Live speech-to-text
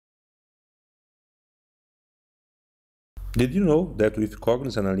Did you know that with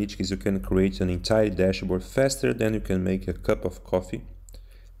Cognos Analytics you can create an entire dashboard faster than you can make a cup of coffee?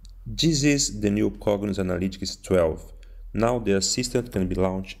 This is the new Cognos Analytics 12. Now the assistant can be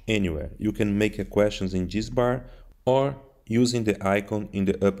launched anywhere. You can make questions in this bar or using the icon in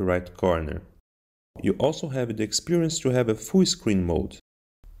the upper right corner. You also have the experience to have a full screen mode.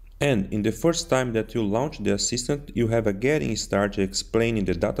 And in the first time that you launch the assistant, you have a getting started explaining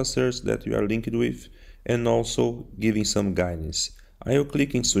the data source that you are linked with and also giving some guidance. I will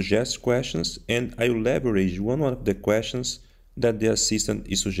click in suggest questions and I will leverage one of the questions that the assistant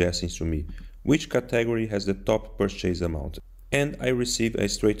is suggesting to me. Which category has the top purchase amount? And I receive a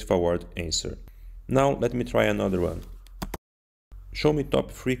straightforward answer. Now let me try another one. Show me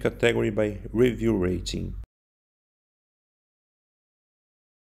top 3 category by review rating.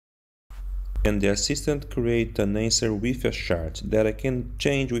 And the assistant creates an answer with a chart that I can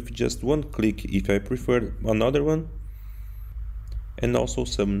change with just one click if I prefer another one, and also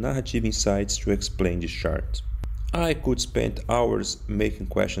some narrative insights to explain this chart. I could spend hours making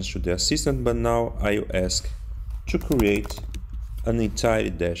questions to the assistant, but now I'll ask to create an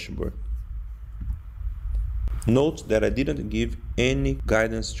entire dashboard. Note that I didn't give any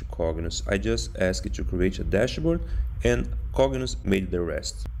guidance to Cognos. I just asked it to create a dashboard and Cognos made the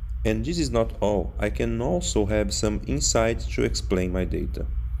rest. And this is not all. I can also have some insights to explain my data,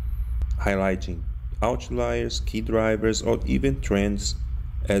 highlighting outliers, key drivers, or even trends,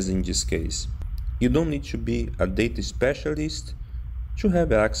 as in this case. You don't need to be a data specialist to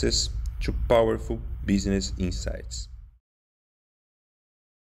have access to powerful business insights.